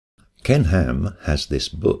Ken Ham has this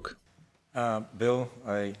book. Bill,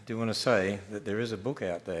 I do want to say that there is a book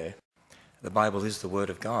out there. The Bible is the Word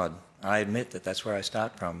of God. I admit that that's where I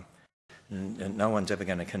start from. And no one's ever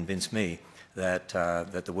going to convince me that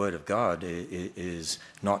the Word of God is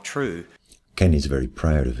not true. Ken is very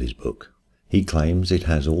proud of his book. He claims it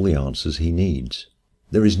has all the answers he needs.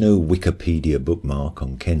 There is no Wikipedia bookmark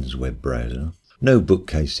on Ken's web browser, no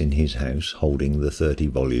bookcase in his house holding the 30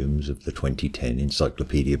 volumes of the 2010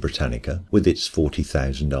 Encyclopaedia Britannica with its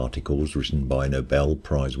 40,000 articles written by Nobel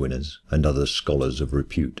Prize winners and other scholars of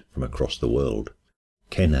repute from across the world.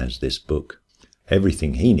 Ken has this book.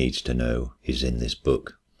 Everything he needs to know is in this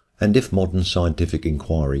book. And if modern scientific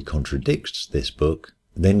inquiry contradicts this book,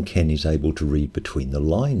 then Ken is able to read between the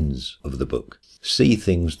lines of the book, see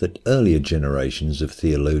things that earlier generations of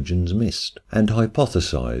theologians missed, and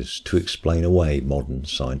hypothesize to explain away modern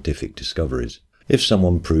scientific discoveries. If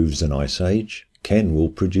someone proves an ice age, Ken will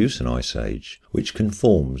produce an ice age, which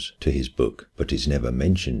conforms to his book, but is never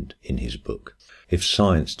mentioned in his book. If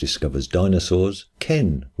science discovers dinosaurs,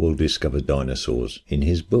 Ken will discover dinosaurs in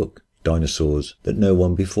his book, dinosaurs that no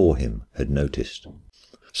one before him had noticed.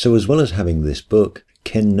 So as well as having this book,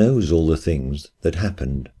 Ken knows all the things that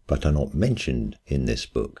happened but are not mentioned in this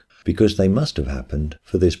book, because they must have happened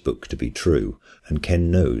for this book to be true, and Ken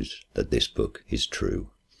knows that this book is true.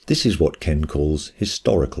 This is what Ken calls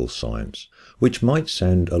historical science, which might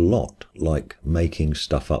sound a lot like making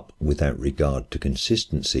stuff up without regard to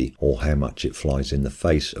consistency or how much it flies in the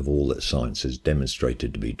face of all that science has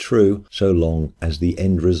demonstrated to be true, so long as the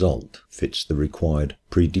end result fits the required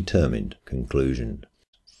predetermined conclusion.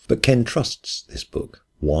 But Ken trusts this book.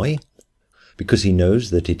 Why? Because he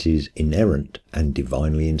knows that it is inerrant and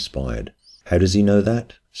divinely inspired. How does he know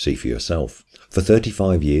that? See for yourself. For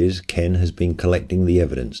 35 years, Ken has been collecting the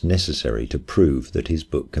evidence necessary to prove that his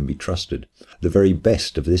book can be trusted. The very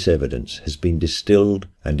best of this evidence has been distilled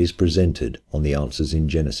and is presented on the Answers in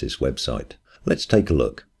Genesis website. Let's take a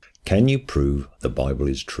look. Can you prove the Bible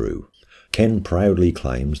is true? Ken proudly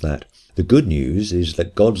claims that the good news is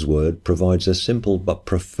that God's Word provides a simple but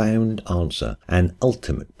profound answer, an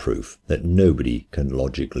ultimate proof that nobody can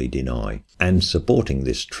logically deny. And supporting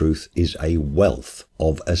this truth is a wealth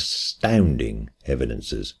of astounding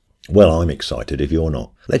evidences. Well, I'm excited if you're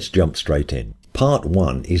not. Let's jump straight in. Part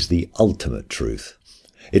 1 is the ultimate truth.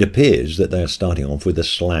 It appears that they are starting off with a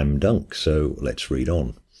slam dunk, so let's read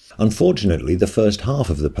on. Unfortunately, the first half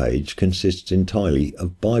of the page consists entirely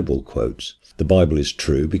of Bible quotes. The Bible is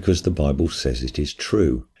true because the Bible says it is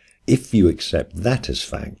true. If you accept that as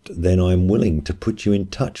fact, then I am willing to put you in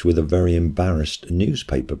touch with a very embarrassed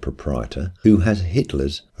newspaper proprietor who has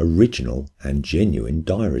Hitler's original and genuine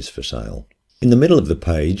diaries for sale. In the middle of the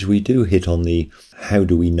page, we do hit on the "how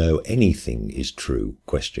do we know anything is true"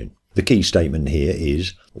 question. The key statement here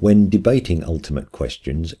is, when debating ultimate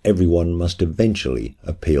questions, everyone must eventually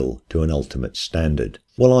appeal to an ultimate standard.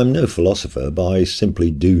 Well, I'm no philosopher, but I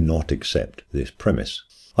simply do not accept this premise.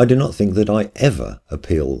 I do not think that I ever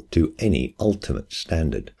appeal to any ultimate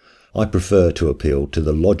standard. I prefer to appeal to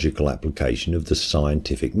the logical application of the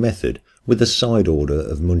scientific method, with a side order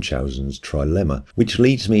of Munchausen's trilemma, which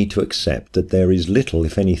leads me to accept that there is little,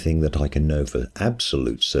 if anything, that I can know for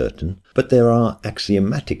absolute certain, but there are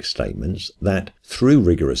axiomatic statements that, through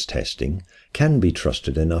rigorous testing, can be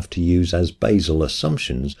trusted enough to use as basal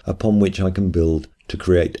assumptions upon which I can build to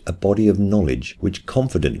create a body of knowledge which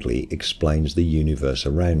confidently explains the universe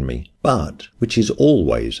around me, but which is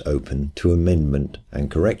always open to amendment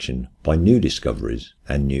and correction by new discoveries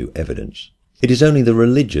and new evidence. It is only the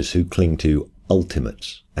religious who cling to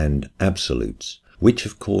ultimates and absolutes, which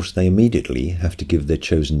of course they immediately have to give their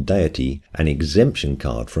chosen deity an exemption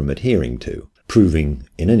card from adhering to, proving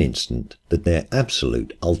in an instant that their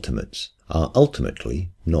absolute ultimates are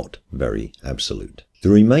ultimately not very absolute. The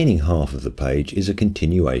remaining half of the page is a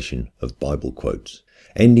continuation of Bible quotes,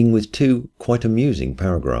 ending with 2 quite amusing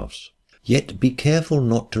paragraphs. Yet be careful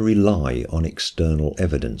not to rely on external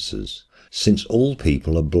evidences. Since all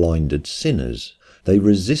people are blinded sinners, they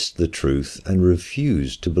resist the truth and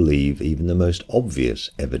refuse to believe even the most obvious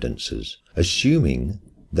evidences, assuming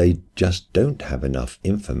they just don't have enough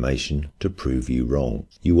information to prove you wrong.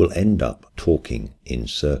 You will end up talking in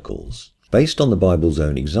circles. Based on the Bible's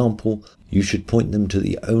own example, you should point them to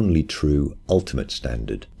the only true ultimate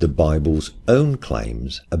standard, the Bible's own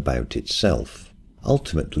claims about itself.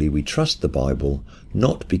 Ultimately, we trust the Bible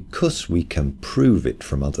not because we can prove it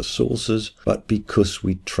from other sources, but because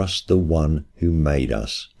we trust the one who made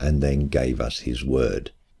us and then gave us his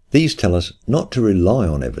word. These tell us not to rely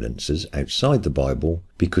on evidences outside the Bible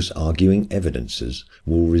because arguing evidences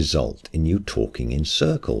will result in you talking in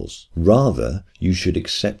circles. Rather, you should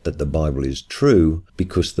accept that the Bible is true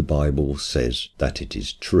because the Bible says that it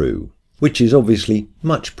is true, which is obviously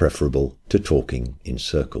much preferable to talking in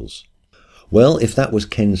circles. Well, if that was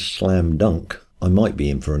Ken's slam dunk, I might be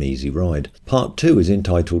in for an easy ride. Part 2 is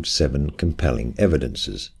entitled 7 Compelling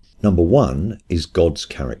Evidences. Number 1 is God's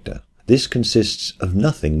character. This consists of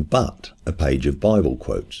nothing but a page of Bible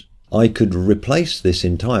quotes. I could replace this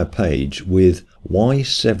entire page with why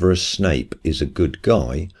Severus Snape is a good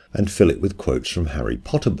guy and fill it with quotes from Harry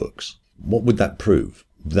Potter books. What would that prove?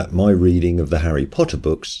 That my reading of the Harry Potter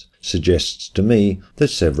books suggests to me that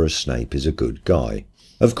Severus Snape is a good guy.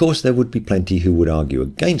 Of course, there would be plenty who would argue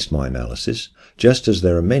against my analysis, just as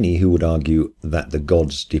there are many who would argue that the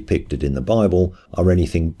gods depicted in the Bible are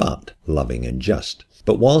anything but loving and just.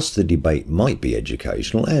 But whilst the debate might be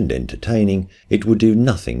educational and entertaining, it would do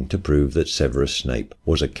nothing to prove that Severus Snape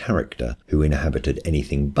was a character who inhabited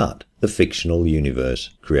anything but the fictional universe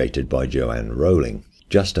created by Joanne Rowling,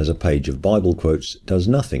 just as a page of Bible quotes does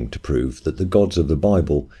nothing to prove that the gods of the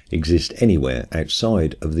Bible exist anywhere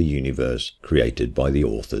outside of the universe created by the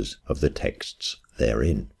authors of the texts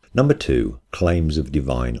therein. Number 2, claims of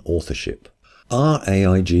divine authorship. Are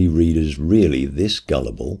AIG readers really this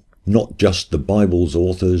gullible? Not just the Bible's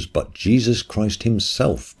authors, but Jesus Christ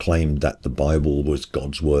himself claimed that the Bible was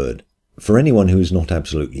God's word. For anyone who is not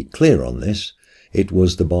absolutely clear on this, it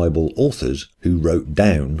was the Bible authors who wrote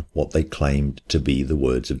down what they claimed to be the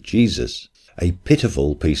words of Jesus. A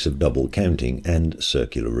pitiful piece of double counting and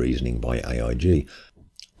circular reasoning by AIG.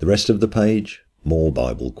 The rest of the page, more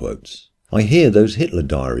Bible quotes. I hear those Hitler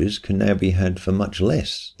diaries can now be had for much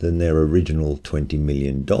less than their original $20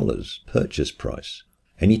 million purchase price.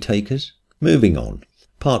 Any takers? Moving on.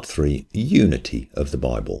 Part 3, Unity of the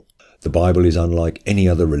Bible. The Bible is unlike any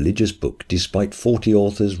other religious book. Despite 40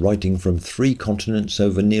 authors writing from 3 continents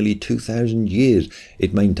over nearly 2,000 years,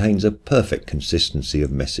 it maintains a perfect consistency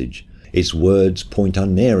of message. Its words point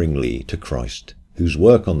unerringly to Christ, whose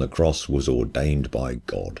work on the cross was ordained by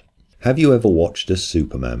God. Have you ever watched a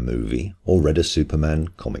Superman movie or read a Superman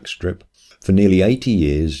comic strip? For nearly 80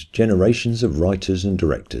 years, generations of writers and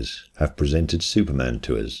directors have presented Superman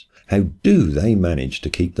to us. How do they manage to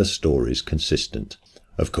keep the stories consistent?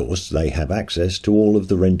 Of course, they have access to all of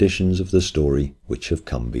the renditions of the story which have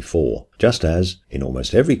come before, just as, in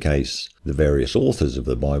almost every case, the various authors of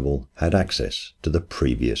the Bible had access to the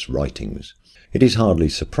previous writings. It is hardly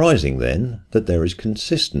surprising, then, that there is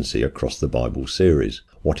consistency across the Bible series.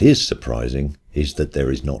 What is surprising is that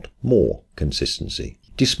there is not more consistency.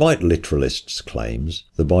 Despite literalists' claims,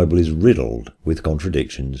 the Bible is riddled with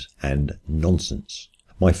contradictions and nonsense.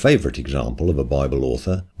 My favourite example of a Bible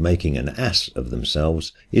author making an ass of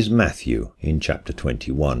themselves is Matthew in chapter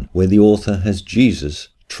 21, where the author has Jesus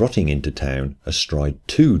trotting into town astride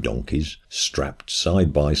 2 donkeys strapped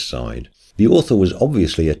side by side. The author was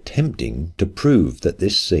obviously attempting to prove that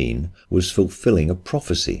this scene was fulfilling a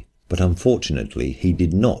prophecy, but unfortunately he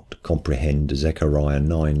did not comprehend Zechariah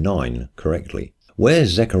 9:9 correctly. Where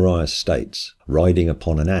Zechariah states, riding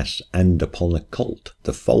upon an ass and upon a colt,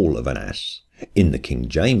 the foal of an ass, in the King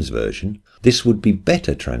James Version, this would be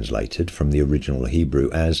better translated from the original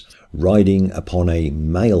Hebrew as riding upon a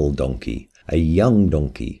male donkey, a young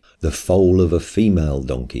donkey, the foal of a female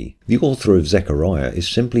donkey. The author of Zechariah is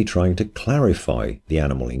simply trying to clarify the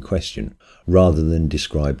animal in question, rather than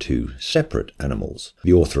describe 2 separate animals.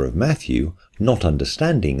 The author of Matthew, not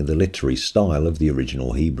understanding the literary style of the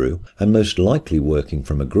original Hebrew, and most likely working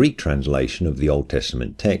from a Greek translation of the Old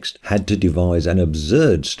Testament text, had to devise an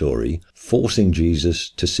absurd story forcing Jesus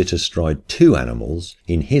to sit astride 2 animals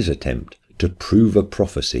in his attempt to prove a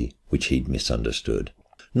prophecy which he'd misunderstood.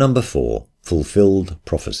 Number 4, fulfilled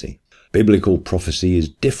prophecy. Biblical prophecy is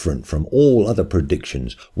different from all other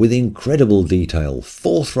predictions. With incredible detail,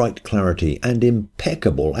 forthright clarity, and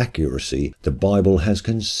impeccable accuracy, the Bible has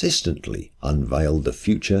consistently unveiled the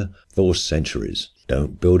future for centuries.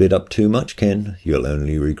 Don't build it up too much, Ken. You'll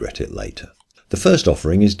only regret it later. The first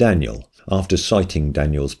offering is Daniel. After citing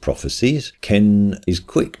Daniel's prophecies, Ken is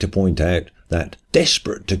quick to point out that,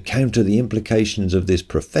 desperate to counter the implications of this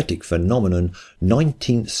prophetic phenomenon,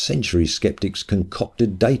 19th century skeptics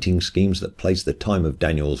concocted dating schemes that place the time of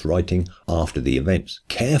Daniel's writing after the events.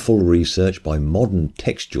 Careful research by modern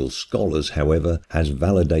textual scholars, however, has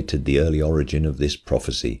validated the early origin of this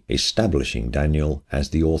prophecy, establishing Daniel as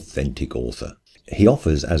the authentic author. He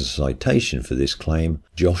offers as a citation for this claim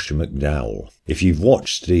Josh McDowell. If you've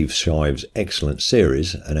watched Steve Shive's excellent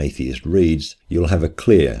series, An Atheist Reads, you'll have a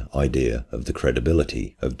clear idea of the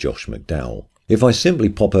credibility of Josh McDowell. If I simply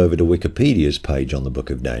pop over to Wikipedia's page on the Book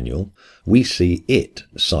of Daniel, we see it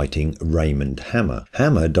citing Raymond Hammer.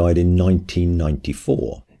 Hammer died in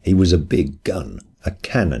 1994. He was a big gun, a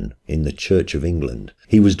canon in the Church of England.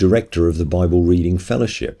 He was director of the Bible Reading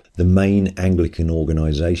Fellowship, the main Anglican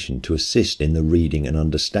organisation to assist in the reading and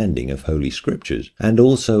understanding of Holy Scriptures, and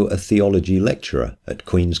also a theology lecturer at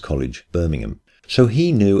Queen's College, Birmingham. So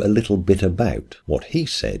he knew a little bit about what he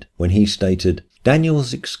said when he stated,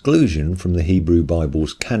 Daniel's exclusion from the Hebrew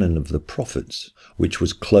Bible's canon of the prophets, which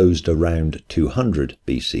was closed around 200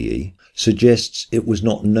 BCE, suggests it was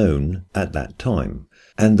not known at that time,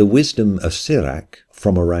 and the wisdom of Sirach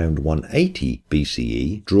from around 180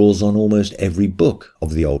 BCE draws on almost every book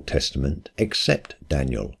of the Old Testament except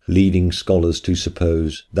Daniel, leading scholars to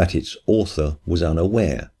suppose that its author was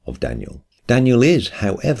unaware of Daniel. Daniel is,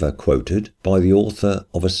 however, quoted by the author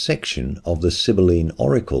of a section of the Sibylline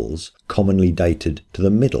Oracles commonly dated to the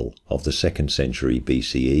middle of the 2nd century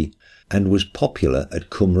BCE and was popular at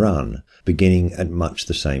Qumran beginning at much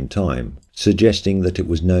the same time, suggesting that it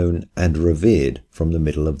was known and revered from the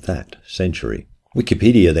middle of that century.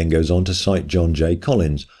 Wikipedia then goes on to cite John J.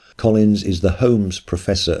 Collins. Collins is the Holmes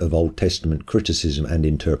Professor of Old Testament Criticism and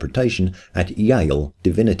Interpretation at Yale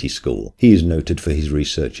Divinity School. He is noted for his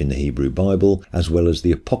research in the Hebrew Bible, as well as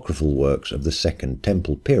the apocryphal works of the Second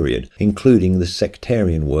Temple period, including the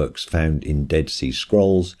sectarian works found in Dead Sea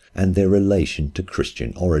Scrolls and their relation to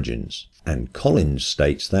Christian origins. And Collins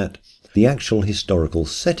states that the actual historical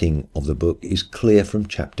setting of the book is clear from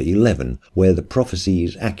chapter 11, where the prophecy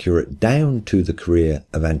is accurate down to the career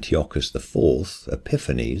of Antiochus IV,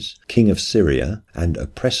 Epiphanes, king of Syria and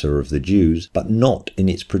oppressor of the Jews, but not in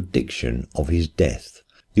its prediction of his death.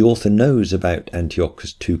 The author knows about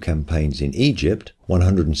Antiochus' 2 campaigns in Egypt,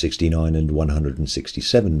 169 and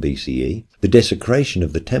 167 BCE, the desecration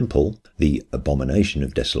of the temple, the abomination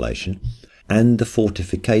of desolation, and the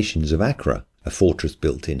fortifications of Acre, a fortress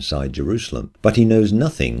built inside Jerusalem, but he knows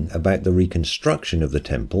nothing about the reconstruction of the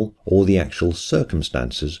temple or the actual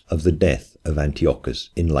circumstances of the death of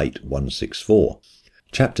Antiochus in late 164.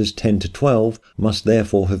 Chapters 10 to 12 must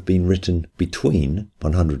therefore have been written between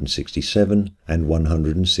 167 and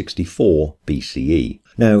 164 BCE.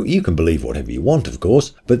 Now, you can believe whatever you want, of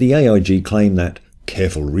course, but the AIG claim that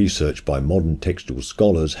careful research by modern textual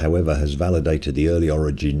scholars, however, has validated the early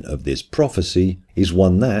origin of this prophecy is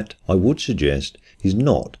one that, I would suggest, is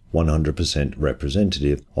not 100%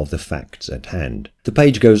 representative of the facts at hand. The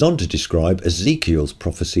page goes on to describe Ezekiel's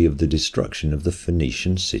prophecy of the destruction of the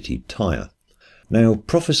Phoenician city Tyre. Now,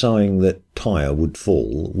 prophesying that Tyre would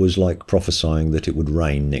fall was like prophesying that it would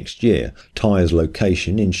rain next year. Tyre's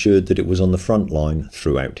location ensured that it was on the front line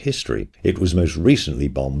throughout history. It was most recently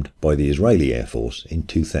bombed by the Israeli Air Force in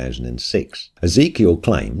 2006. Ezekiel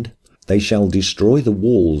claimed, "They shall destroy the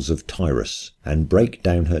walls of Tyrus and break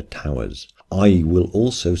down her towers. I will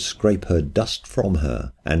also scrape her dust from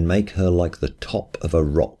her and make her like the top of a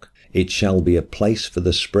rock. It shall be a place for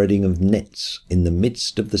the spreading of nets in the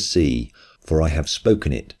midst of the sea. For I have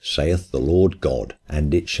spoken it, saith the Lord God,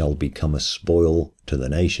 and it shall become a spoil to the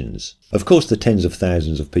nations." Of course, the tens of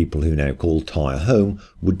thousands of people who now call Tyre home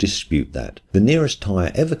would dispute that. The nearest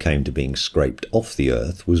Tyre ever came to being scraped off the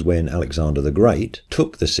earth was when Alexander the Great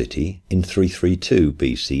took the city in 332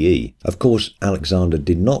 BCE. Of course, Alexander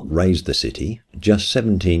did not raze the city. Just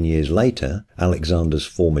 17 years later, Alexander's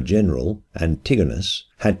former general, Antigonus,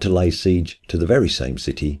 had to lay siege to the very same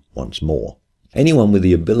city once more. Anyone with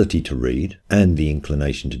the ability to read, and the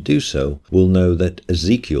inclination to do so, will know that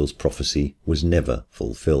Ezekiel's prophecy was never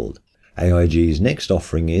fulfilled. AIG's next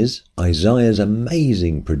offering is Isaiah's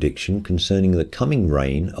amazing prediction concerning the coming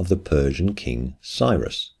reign of the Persian king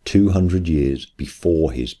Cyrus, 200 years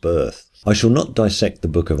before his birth. I shall not dissect the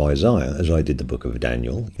book of Isaiah as I did the book of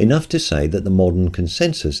Daniel, enough to say that the modern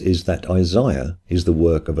consensus is that Isaiah is the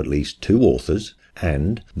work of at least 2 authors,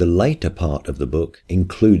 and the later part of the book,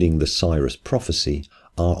 including the Cyrus prophecy,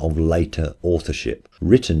 are of later authorship,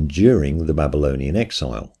 written during the Babylonian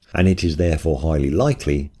exile, and it is therefore highly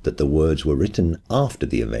likely that the words were written after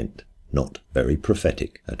the event, not very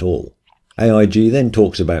prophetic at all. AIG then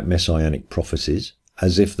talks about messianic prophecies,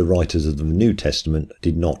 as if the writers of the New Testament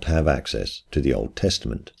did not have access to the Old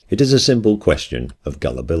Testament. It is a simple question of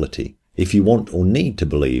gullibility. If you want or need to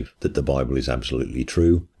believe that the Bible is absolutely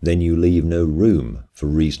true, then you leave no room for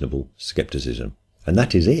reasonable skepticism. And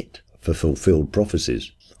that is it for fulfilled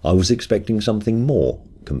prophecies. I was expecting something more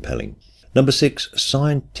compelling. Number 6,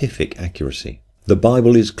 scientific accuracy. The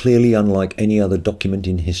Bible is clearly unlike any other document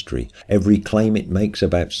in history. Every claim it makes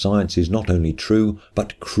about science is not only true,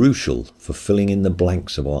 but crucial for filling in the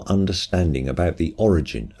blanks of our understanding about the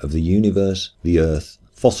origin of the universe, the earth,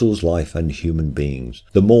 fossils, life and human beings.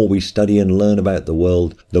 The more we study and learn about the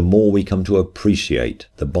world, the more we come to appreciate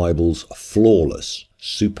the Bible's flawless,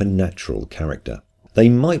 supernatural character. They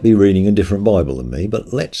might be reading a different Bible than me,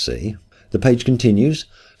 but let's see. The page continues.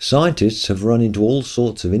 Scientists have run into all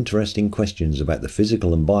sorts of interesting questions about the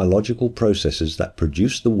physical and biological processes that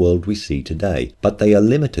produce the world we see today, but they are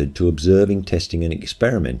limited to observing, testing and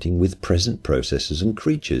experimenting with present processes and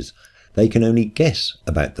creatures. They can only guess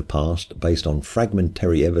about the past based on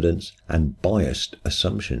fragmentary evidence and biased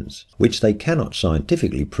assumptions, which they cannot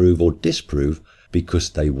scientifically prove or disprove because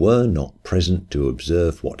they were not present to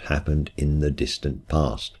observe what happened in the distant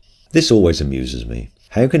past. This always amuses me.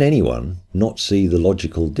 How can anyone not see the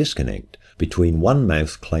logical disconnect between one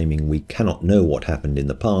mouth claiming we cannot know what happened in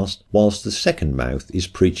the past, whilst the second mouth is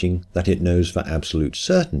preaching that it knows for absolute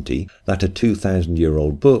certainty that a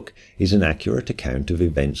 2,000-year-old book is an accurate account of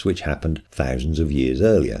events which happened thousands of years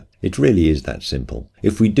earlier? It really is that simple.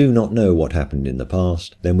 If we do not know what happened in the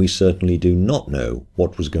past, then we certainly do not know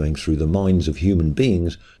what was going through the minds of human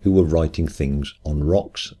beings who were writing things on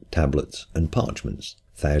rocks, tablets and parchments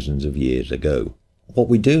thousands of years ago. What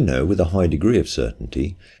we do know with a high degree of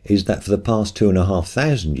certainty is that for the past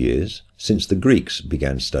 2,500 years, since the Greeks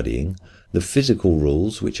began studying, the physical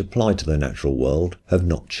rules which apply to the natural world have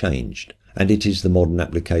not changed, and it is the modern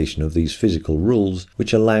application of these physical rules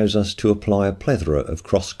which allows us to apply a plethora of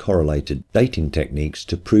cross-correlated dating techniques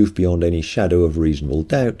to prove beyond any shadow of reasonable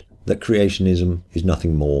doubt that creationism is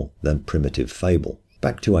nothing more than primitive fable.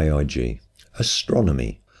 Back to AIG.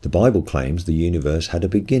 Astronomy. The Bible claims the universe had a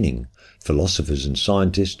beginning. Philosophers and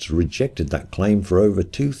scientists rejected that claim for over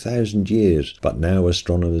 2,000 years, but now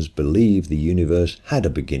astronomers believe the universe had a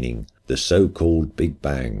beginning, the so-called Big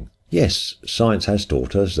Bang. Yes, science has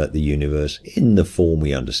taught us that the universe, in the form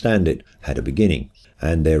we understand it, had a beginning,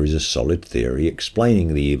 and there is a solid theory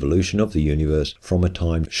explaining the evolution of the universe from a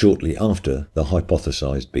time shortly after the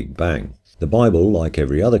hypothesized Big Bang. The Bible, like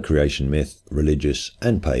every other creation myth, religious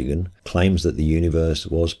and pagan, claims that the universe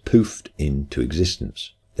was poofed into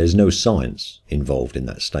existence. There's no science involved in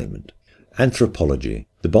that statement. Anthropology.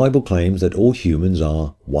 The Bible claims that all humans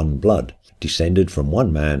are one blood, descended from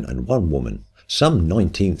one man and one woman. Some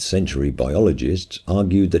 19th century biologists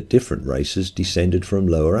argued that different races descended from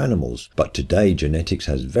lower animals, but today genetics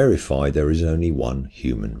has verified there is only one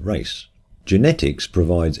human race. Genetics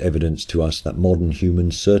provides evidence to us that modern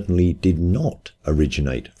humans certainly did not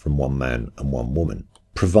originate from one man and one woman.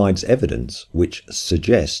 Provides evidence which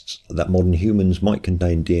suggests that modern humans might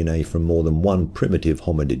contain DNA from more than one primitive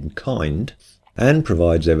hominid kind, and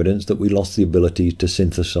provides evidence that we lost the ability to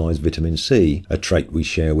synthesize vitamin C, a trait we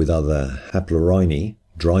share with other Haplorhini,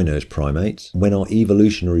 dry-nosed primates, when our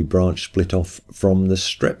evolutionary branch split off from the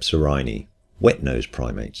Strepsirrhini, wet-nosed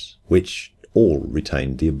primates, which all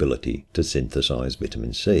retained the ability to synthesize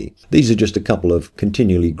vitamin C. These are just a couple of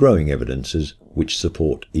continually growing evidences which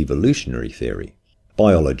support evolutionary theory.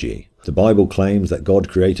 Biology. The Bible claims that God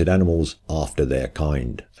created animals after their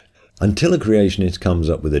kind. Until a creationist comes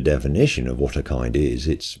up with a definition of what a kind is,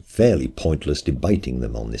 it's fairly pointless debating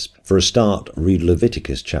them on this. For a start, read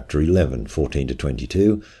Leviticus chapter 11, 14 to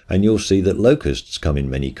 22, and you'll see that locusts come in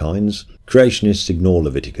many kinds. Creationists ignore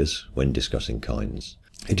Leviticus when discussing kinds.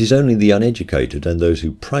 It is only the uneducated and those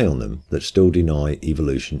who prey on them that still deny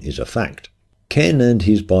evolution is a fact. Ken and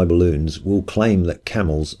his Bibleoons will claim that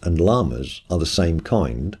camels and llamas are the same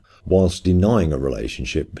kind, whilst denying a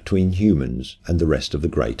relationship between humans and the rest of the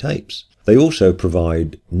great apes. They also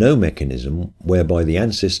provide no mechanism whereby the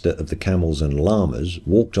ancestor of the camels and llamas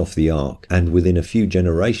walked off the ark and within a few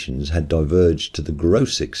generations had diverged to the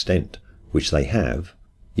gross extent which they have,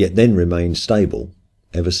 yet then remained stable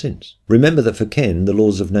ever since. Remember that for Ken, the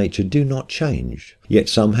laws of nature do not change, yet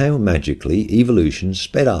somehow magically evolution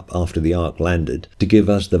sped up after the ark landed to give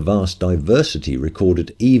us the vast diversity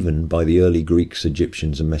recorded even by the early Greeks,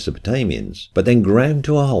 Egyptians and Mesopotamians, but then ground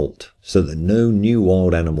to a halt so that no new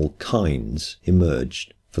wild animal kinds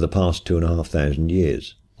emerged for the past 2,500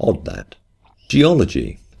 years. Odd that.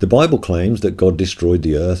 Geology. The Bible claims that God destroyed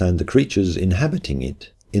the earth and the creatures inhabiting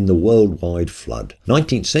it in the worldwide flood.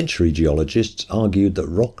 19th century geologists argued that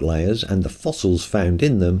rock layers and the fossils found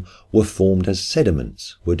in them were formed as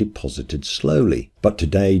sediments were deposited slowly. But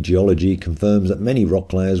today geology confirms that many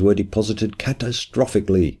rock layers were deposited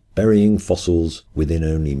catastrophically, burying fossils within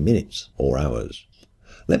only minutes or hours.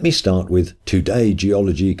 Let me start with today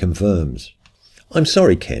geology confirms. I'm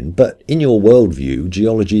sorry, Ken, but in your worldview,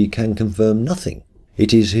 geology can confirm nothing.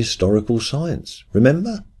 It is historical science,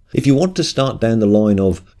 remember? If you want to start down the line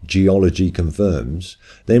of geology confirms,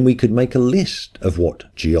 then we could make a list of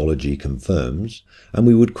what geology confirms, and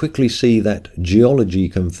we would quickly see that geology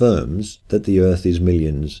confirms that the Earth is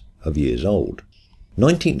millions of years old.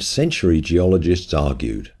 19th century geologists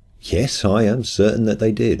argued. Yes, I am certain that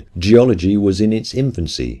they did. Geology was in its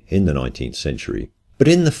infancy in the 19th century. But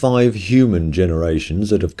in the 5 human generations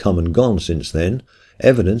that have come and gone since then,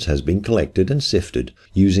 evidence has been collected and sifted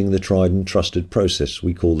using the tried and trusted process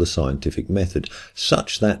we call the scientific method,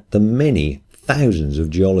 such that the many thousands of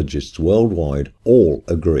geologists worldwide all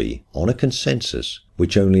agree on a consensus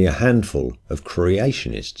which only a handful of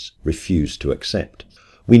creationists refuse to accept.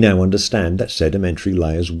 We now understand that sedimentary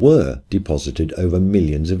layers were deposited over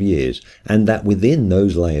millions of years, and that within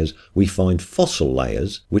those layers we find fossil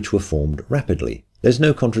layers which were formed rapidly. There's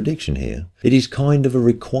no contradiction here. It is kind of a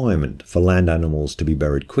requirement for land animals to be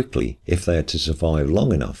buried quickly if they are to survive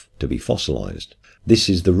long enough to be fossilized. This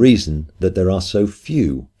is the reason that there are so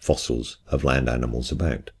few fossils of land animals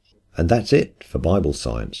about. And that's it for Bible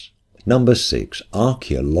science. Number 6.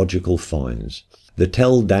 Archaeological finds. The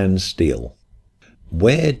Tel Dan stele.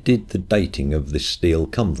 Where did the dating of this stele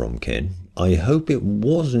come from, Ken? I hope it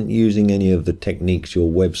wasn't using any of the techniques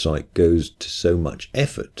your website goes to so much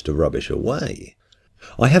effort to rubbish away.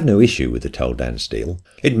 I have no issue with the Tel Dan stele.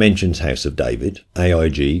 It mentions House of David.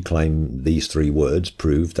 AIG claim these 3 words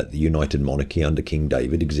prove that the United Monarchy under King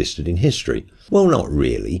David existed in history. Well, not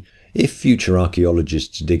really. If future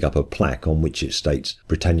archaeologists dig up a plaque on which it states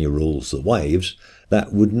Britannia rules the waves,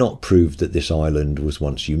 that would not prove that this island was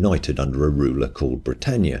once united under a ruler called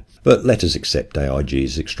Britannia. But let us accept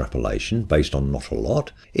AIG's extrapolation based on not a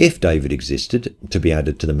lot. If David existed, to be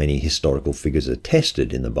added to the many historical figures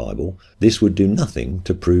attested in the Bible, this would do nothing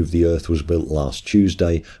to prove the earth was built last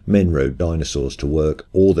Tuesday, men rode dinosaurs to work,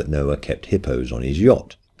 or that Noah kept hippos on his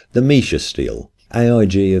yacht. The Mesha stele.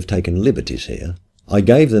 AIG have taken liberties here. I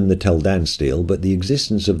gave them the Tel Dan stele, but the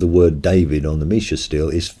existence of the word David on the Mesha stele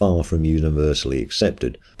is far from universally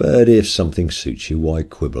accepted. But if something suits you, why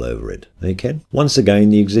quibble over it, eh, Ken? Once again,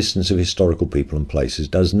 the existence of historical people and places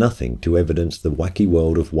does nothing to evidence the wacky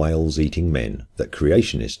world of whales-eating men that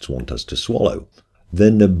creationists want us to swallow.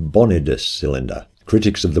 The Nabonidus cylinder.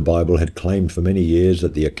 Critics of the Bible had claimed for many years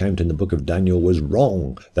that the account in the book of Daniel was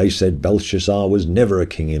wrong. They said Belshazzar was never a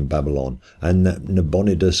king in Babylon, and that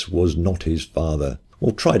Nabonidus was not his father.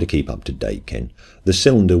 Well, try to keep up to date, Ken. The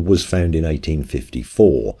cylinder was found in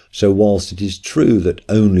 1854, so whilst it is true that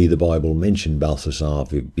only the Bible mentioned Belshazzar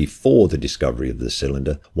before the discovery of the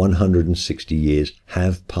cylinder, 160 years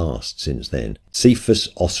have passed since then. Cephas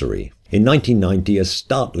Ossuary. In 1990, a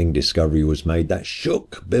startling discovery was made that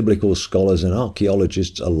shook biblical scholars and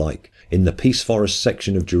archaeologists alike. In the Peace Forest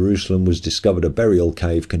section of Jerusalem was discovered a burial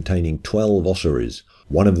cave containing 12 ossuaries,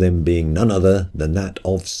 one of them being none other than that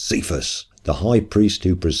of Cephas, the high priest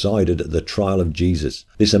who presided at the trial of Jesus.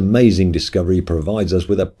 This amazing discovery provides us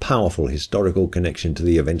with a powerful historical connection to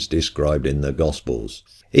the events described in the Gospels.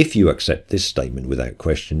 If you accept this statement without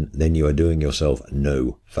question, then you are doing yourself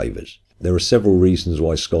no favours. There are several reasons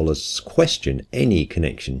why scholars question any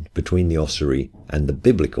connection between the ossuary and the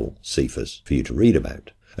biblical Cephas for you to read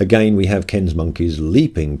about. Again, we have Ken's monkeys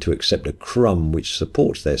leaping to accept a crumb which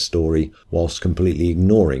supports their story whilst completely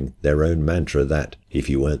ignoring their own mantra that, if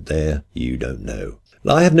you weren't there, you don't know.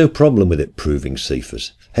 I have no problem with it proving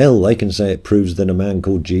Cephas. Hell, they can say it proves that a man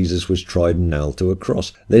called Jesus was tried and nailed to a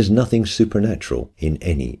cross. There's nothing supernatural in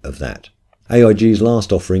any of that. AIG's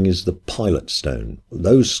last offering is the Pilate stone.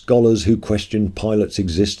 Those scholars who questioned Pilate's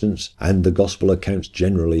existence and the gospel accounts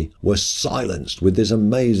generally were silenced with this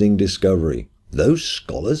amazing discovery. Those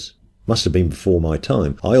scholars? Must have been before my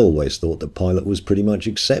time. I always thought that Pilate was pretty much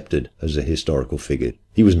accepted as a historical figure.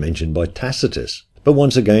 He was mentioned by Tacitus. But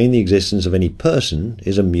once again, the existence of any person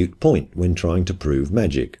is a moot point when trying to prove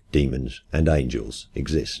magic, demons, and angels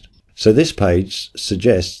exist. So this page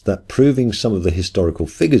suggests that proving some of the historical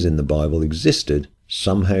figures in the Bible existed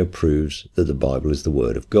somehow proves that the Bible is the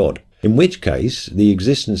Word of God. In which case, the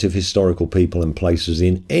existence of historical people and places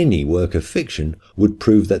in any work of fiction would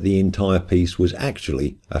prove that the entire piece was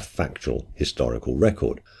actually a factual historical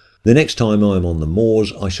record. The next time I am on the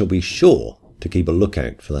moors, I shall be sure to keep a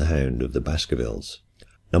lookout for the Hound of the Baskervilles.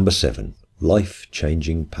 Number 7.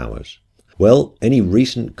 Life-changing powers. Well, any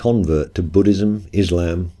recent convert to Buddhism,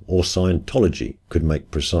 Islam, or Scientology could make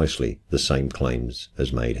precisely the same claims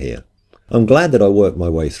as made here. I'm glad that I worked my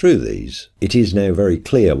way through these. It is now very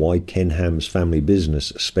clear why Ken Ham's family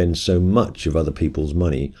business spends so much of other people's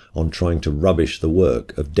money on trying to rubbish the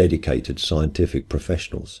work of dedicated scientific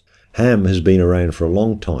professionals. Ham has been around for a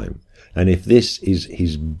long time, and if this is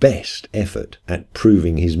his best effort at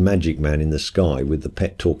proving his magic man in the sky with the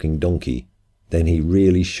pet talking donkey, then he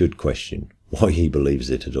really should question why he believes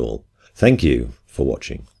it at all. Thank you for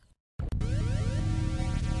watching.